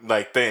I'm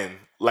like then?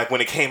 Like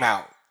when it came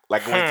out?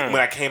 Like when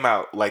I came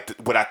out, like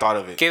what I thought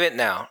of it? Give it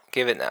now.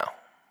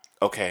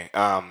 Okay.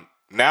 Now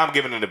I'm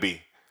giving it a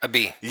B. A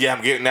B. Yeah,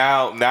 I'm getting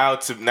now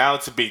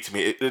to B to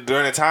me.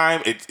 During the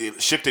time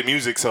it shifted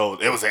music, so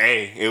it was an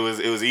A. It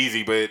was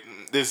easy, but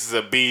this is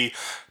a B,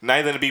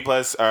 neither a B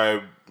plus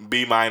or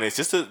B minus.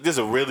 Just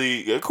a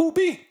really cool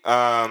B.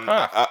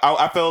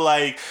 I feel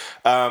like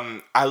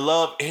I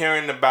love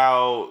hearing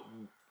about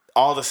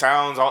all the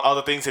sounds, all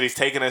the things that he's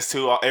taking us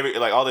to,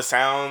 all the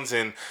sounds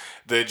and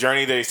the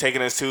journey that he's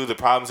taking us to, the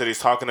problems that he's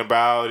talking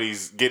about.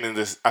 He's getting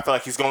this. I feel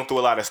like he's going through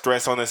a lot of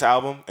stress on this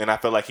album, and I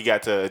feel like he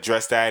got to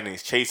address that, and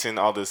he's chasing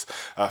all this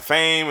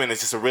fame, and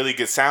it's just a really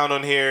good sound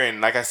on here.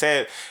 And like I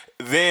said,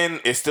 then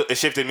it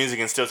shifted music,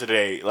 and still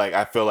today, like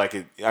I feel like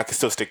I can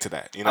still stick to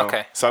that.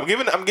 Okay. So I'm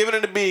giving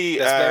it a B.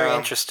 That's very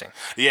interesting.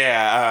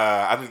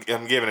 Yeah,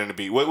 I'm giving it a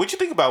B. What you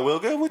think about Will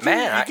Good? What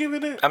you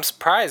giving it? I'm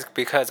surprised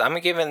because I'm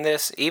giving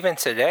this even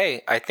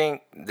today. I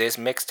think this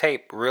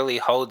mixtape really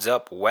holds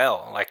up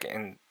well, like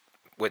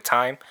with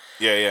time.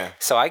 Yeah.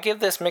 So I give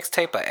this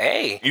mixtape a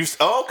A.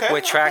 Okay.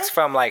 With tracks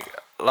from like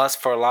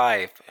Lust for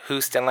Life,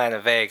 Houston, Atlanta,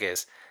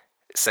 Vegas,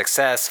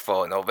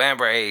 Successful,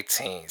 November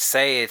 18,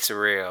 Say It's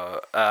Real,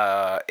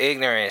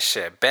 Ignorant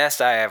Shit,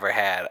 Best I Ever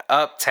Had,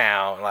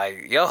 Uptown.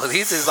 Like, yo,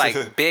 these is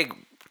like big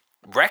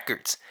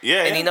records.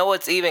 Yeah. And you know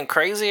what's even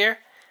crazier?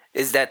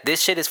 Is that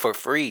this shit is for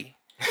free.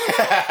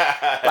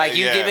 Like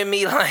you giving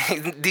me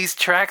like these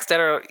tracks that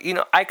are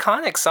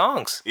iconic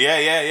songs.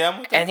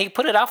 Yeah. And he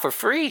put it out for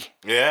free.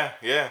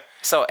 Yeah.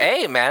 So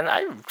man,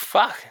 I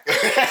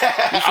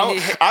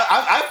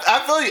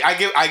feel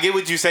you. I get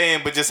what you're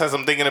saying, but just as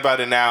I'm thinking about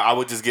it now, I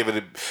would just give it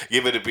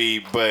a B.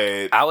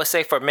 But I would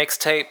say for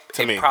mixtape,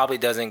 it probably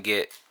doesn't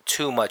get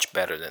too much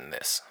better than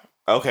this.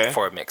 Okay.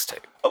 For a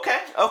mixtape.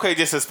 Okay.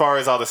 Just as far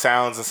as all the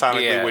sounds and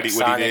sonically what he did.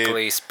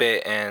 Sonically,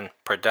 spit and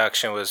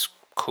production was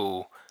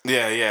cool.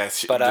 Yeah.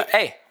 But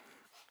hey.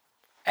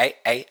 I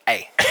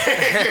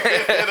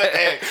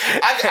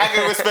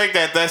can respect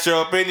that. That's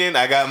your opinion.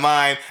 I got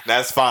mine.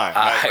 That's fine.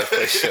 All right,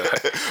 for sure.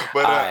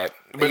 But, all right.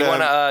 You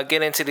want to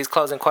get into these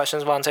closing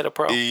questions, Vontae the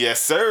Pro? Yes,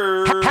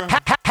 sir.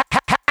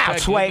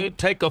 Sway.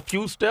 Take a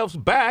few steps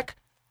back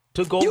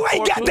to go. You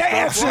ain't got the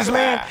answers,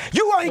 man.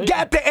 You ain't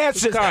got the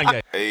answers.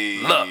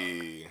 Look.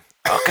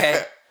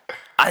 Okay.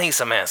 I need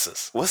some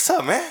answers. What's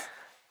up, man?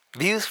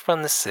 Views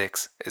from the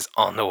 6 is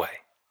on the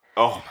way.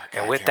 Oh, my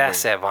God. And with that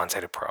said,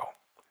 Vontae the Pro,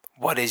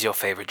 what is your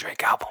favorite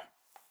Drake album?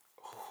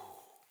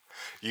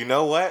 You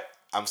know what?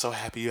 I'm so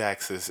happy you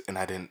asked this, and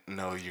I didn't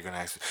know you're going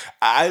to ask me.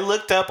 I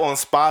looked up on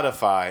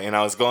Spotify, and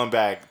I was going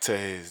back to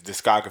his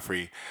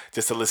discography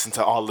just to listen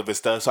to all of his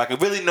stuff so I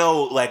could really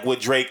know like what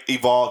Drake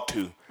evolved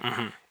to.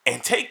 Mm-hmm.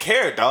 And Take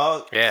Care,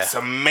 dog. Yeah. It's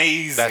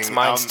amazing. That's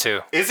mine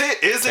too. Is it?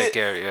 Take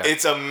Care, yeah.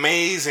 It's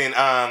amazing.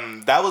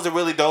 That was a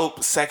really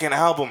dope second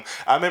album.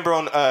 I remember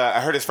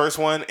I heard his first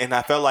one, and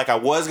I felt like I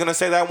was going to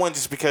say that one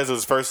just because it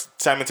was first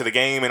time into the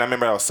game, and I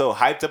remember I was so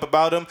hyped up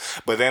about him.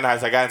 But then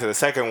as I got into the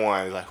second one,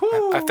 I was like,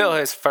 whoo. I feel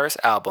his first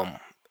album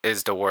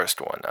is the worst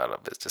one out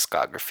of his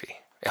discography.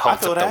 It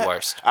holds up the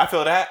worst. I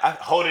feel that.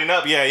 Holding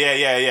up,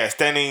 yeah.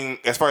 Standing,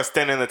 as far as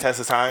standing the test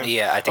of time.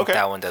 Yeah, I think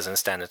that one doesn't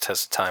stand the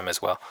test of time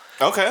as well.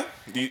 Okay.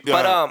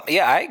 But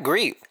yeah, I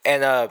agree.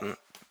 And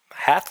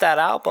half that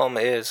album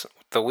is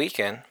The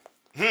Weeknd.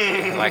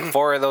 Like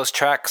 4 of those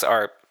tracks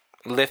are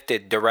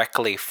lifted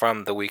directly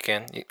from The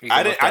Weeknd. You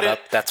can look that up.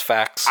 That's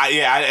facts.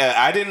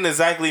 I didn't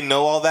exactly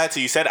know all that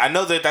till you said it. I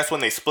know that's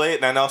when they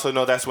split, and I also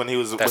know that's when he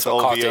was with the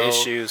OVO. Caused the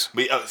issues.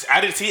 But, I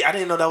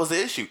didn't know that was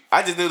the issue.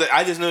 I just knew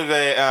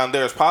that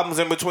there was problems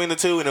in between the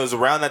two, and it was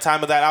around that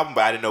time of that album,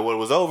 but I didn't know what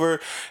was over.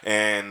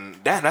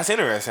 And damn, that's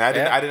interesting.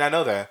 I did not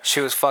know that.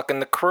 She was fucking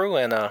the crew,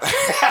 and The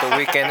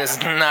Weeknd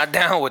is not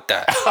down with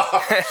that.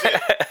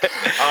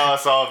 Oh,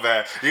 it's all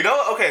bad. You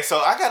know, okay,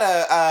 so I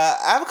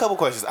have a couple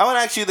questions. I want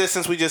to ask you this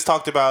since we just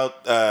talked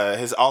about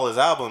all his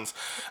albums.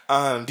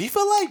 Do you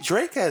feel like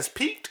Drake has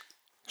peaked?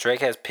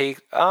 Drake has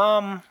peaked?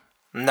 No,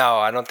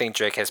 I don't think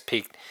Drake has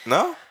peaked.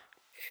 No?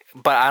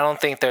 But I don't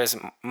think there's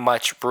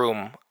much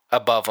room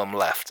above him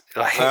left.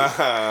 Like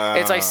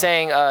it's like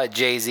saying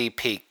Jay-Z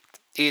peaked.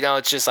 You know,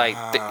 it's just like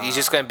he's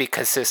just gonna be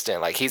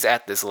consistent. Like he's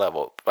at this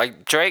level.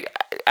 Like Drake,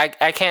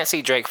 I can't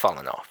see Drake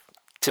falling off.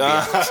 To be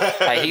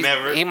honest, like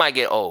he might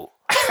get old.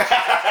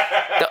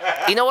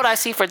 You know what I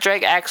see for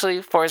Drake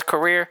actually for his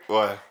career?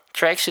 What?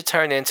 Drake should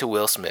turn into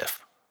Will Smith.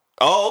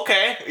 Oh,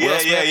 okay. Will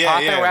Smith,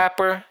 popping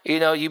rapper. You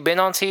know, you've been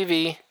on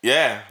TV.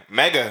 Yeah,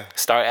 mega.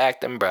 Start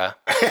acting, bruh.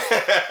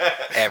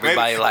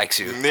 Everybody likes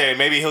you. Yeah,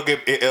 maybe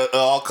it'll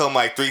all come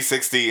like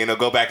 360 and he'll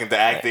go back into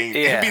acting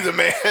and be the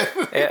man.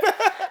 Yeah.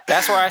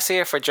 That's where I see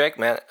it for Drake,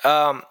 man.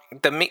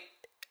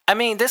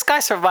 This guy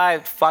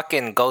survived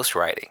fucking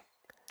ghostwriting.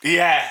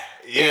 Yeah.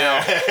 You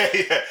know?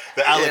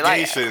 The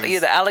allegations.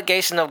 The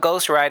allegation of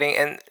ghostwriting,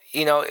 and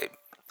you know,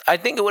 I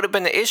think it would have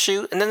been an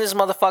issue, and then this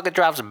motherfucker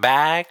drops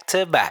back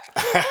to back,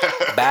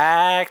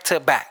 back to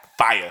back,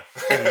 fire,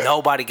 and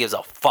nobody gives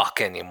a fuck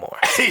anymore.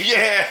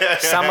 Yeah.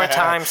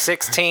 Summertime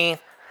 16.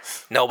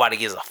 Nobody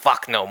gives a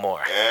fuck no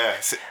more. Yeah.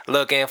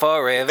 Looking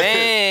for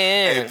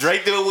revenge. And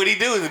Drake doing what he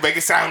do is make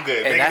it sound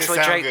good. And that's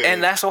what Drake.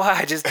 And that's why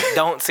I just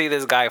don't see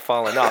this guy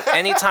falling off.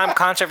 Anytime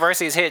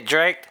controversies hit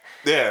Drake,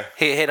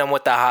 he hit him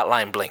with the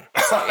hotline bling.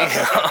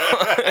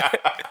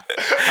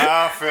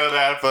 I feel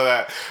that.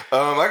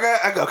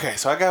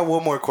 I got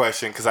one more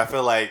question because I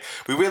feel like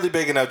we're really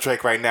bigging up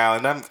Drake right now,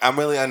 and I'm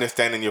really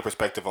understanding your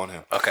perspective on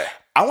him. Okay.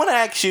 I want to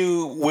ask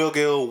you, Will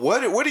Gill,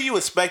 what are you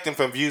expecting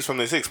from Views from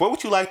the Six? What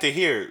would you like to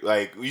hear?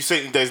 Like you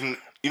say, there's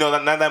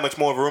not that much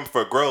more room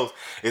for growth.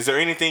 Is there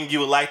anything you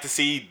would like to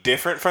see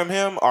different from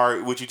him,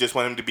 or would you just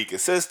want him to be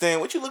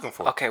consistent? What you looking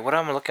for? Okay, what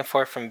I'm looking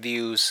for from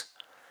Views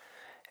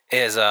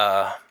is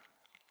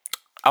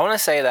I want to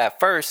say that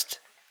first,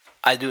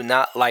 I do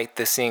not like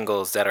the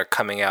singles that are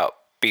coming out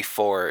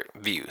before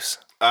Views.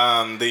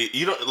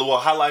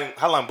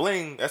 Hotline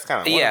Bling. That's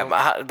kind of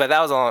but that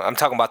was on. I'm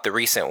talking about the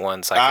recent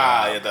ones,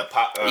 like the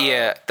pop.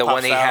 The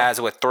one he has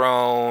with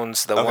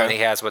Thrones, the one he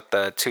has with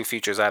the 2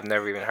 features I've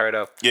never even heard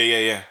of.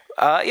 Yeah.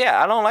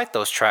 I don't like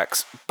those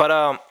tracks,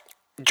 but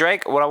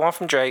Drake. What I want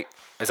from Drake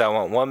is I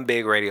want one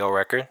big radio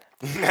record,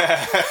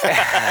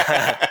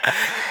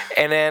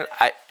 and then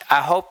I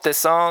hope the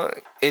song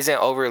isn't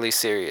overly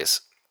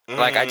serious.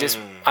 Like I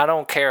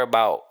don't care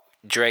about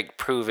Drake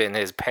proving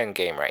his pen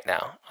game right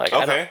now. Like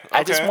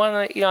I just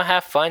want to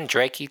have fun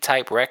Drakey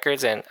type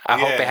records, and I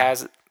hope it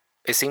has.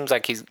 It seems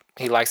like he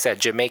likes that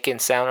Jamaican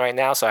sound right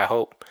now, so I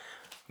hope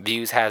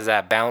Views has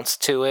that bounce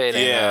to it,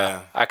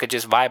 and I could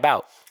just vibe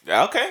out.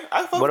 Okay.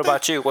 What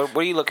about you? What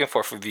are you looking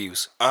for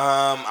Views?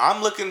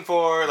 I'm looking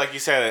for, like you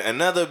said,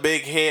 another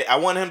big hit. I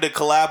want him to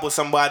collab with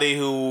somebody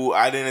who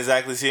I didn't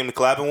exactly see him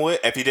collabing with.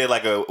 If he did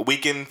like a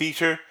Weekend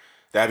feature,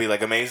 that'd be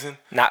like amazing.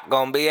 Not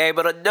gonna be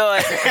able to do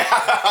it.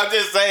 I'm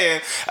just saying.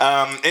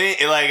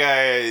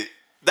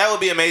 That would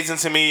be amazing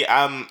to me.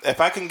 If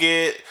I can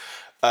get.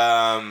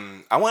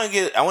 I want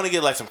to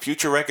get like some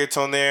Future records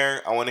on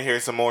there. I want to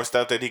hear some more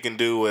stuff that he can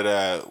do with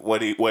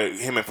what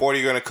him and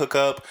 40 are gonna cook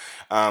up.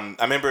 I want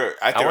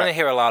to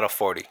hear a lot of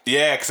 40.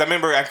 Yeah, because I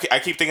remember I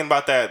keep thinking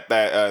about that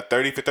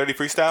 30 for 30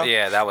 freestyle.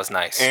 Yeah, that was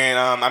nice. And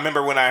I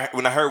remember when I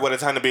heard What a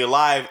Time to Be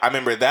Alive, I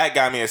remember that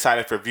got me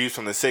excited for Views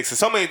from the Six. And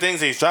so many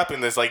things that he's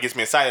dropping this like gets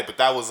me excited, but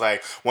that was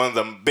like one of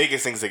the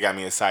biggest things that got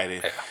me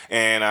excited. Yeah.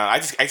 And I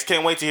just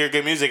can't wait to hear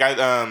good music.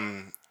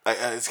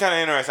 It's kind of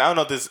interesting. I don't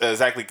know if this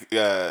exactly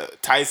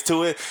ties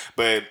to it,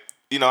 but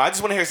I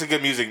just want to hear some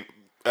good music.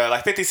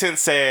 Like 50 Cent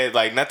said,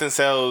 like nothing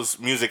sells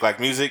music like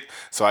music.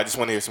 So I just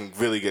want to hear some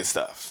really good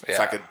stuff. Yeah.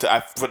 So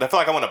I feel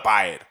like I want to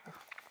buy it.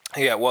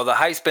 Yeah. Well, the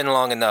hype's been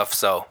long enough,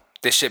 so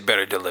this shit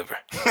better deliver.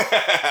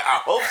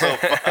 I hope so.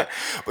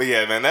 But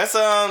yeah, man, that's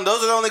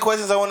those are the only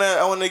questions I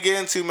want to get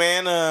into,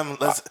 man.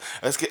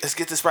 Let's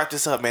get this wrap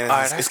this up, man.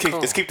 Let's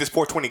keep this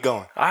 420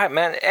 going. All right,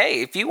 man.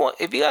 Hey, if you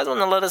guys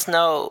want to let us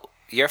know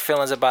your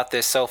feelings about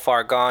this so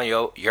far gone,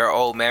 your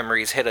old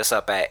memories, hit us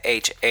up at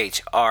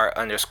HHR_pod.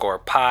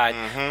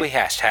 We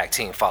hashtag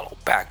team follow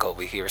back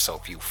over here. So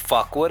if you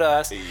fuck with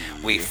us,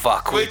 we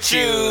fuck with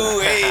you.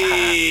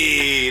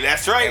 Hey,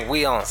 that's right. And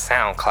we on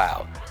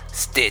SoundCloud,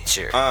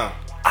 Stitcher,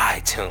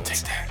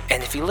 iTunes.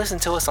 And if you listen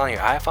to us on your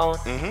iPhone,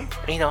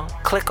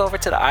 click over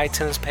to the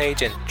iTunes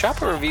page and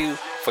drop a review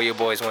for your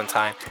boys one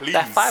time. Please.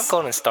 That 5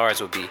 golden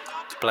stars would be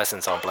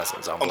blessings on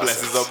blessings on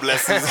blessings.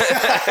 Blessings.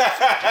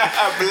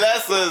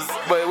 Blessings.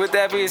 But with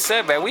that being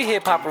said, man, we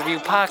Hip Hop Review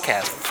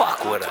Podcast.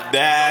 Fuck with us.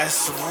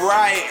 That's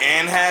right.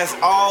 And as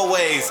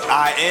always,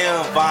 I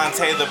am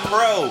Vontae the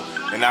Pro.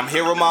 And I'm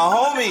here with my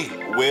homie,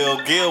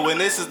 Will Gill. And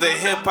this is the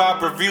Hip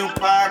Hop Review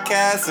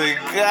Podcast. And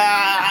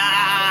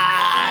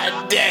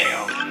god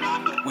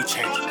damn, we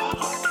changing the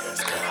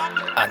podcast,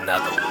 guy.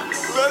 Another one.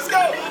 Let's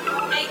go.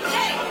 Hey,